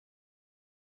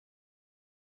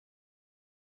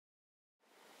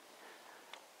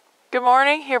Good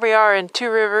morning. Here we are in Two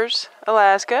Rivers,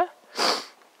 Alaska.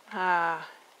 It's a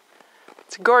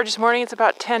gorgeous morning. It's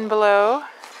about 10 below.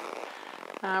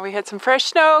 We had some fresh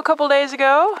snow a couple days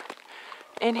ago.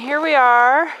 And here we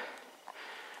are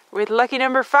with lucky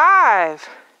number 5.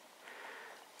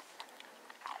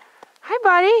 Hi,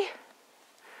 buddy.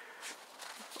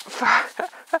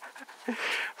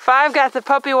 5 got the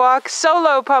puppy walk,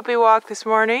 solo puppy walk this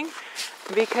morning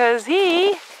because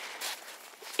he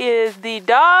is the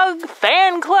dog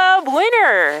fan club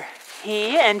winner.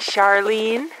 He and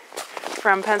Charlene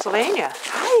from Pennsylvania.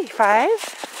 Hi, 5.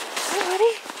 Hi,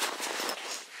 buddy.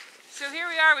 So here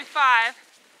we are with 5.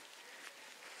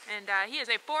 And he is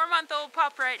a 4-month-old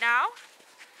pup right now.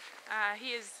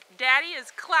 Daddy is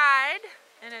Clyde,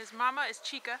 and his mama is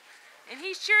Chica. And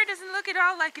he sure doesn't look at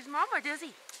all like his mama, does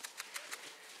he?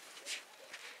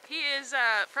 He is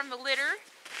from the litter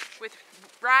with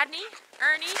Rodney,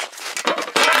 Ernie.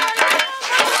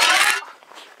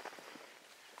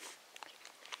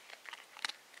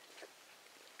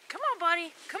 Come on,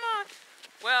 buddy. Come on.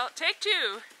 Well, take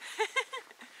 2.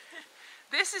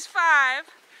 This is 5.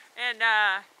 And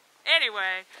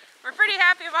anyway, we're pretty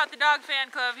happy about the dog fan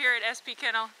club here at SP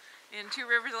Kennel in Two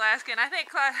Rivers, Alaska. And I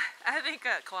think 5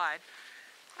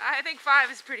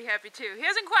 is pretty happy too. He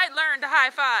hasn't quite learned to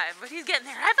high five, but he's getting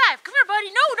there. High five. Come here, buddy.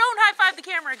 No, don't high five the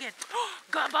camera again.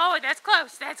 Good boy. That's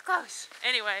close. That's close.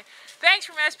 Anyway, thanks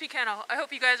from SP Kennel. I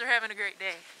hope you guys are having a great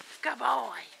day. Good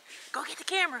boy. Go get the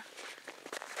camera.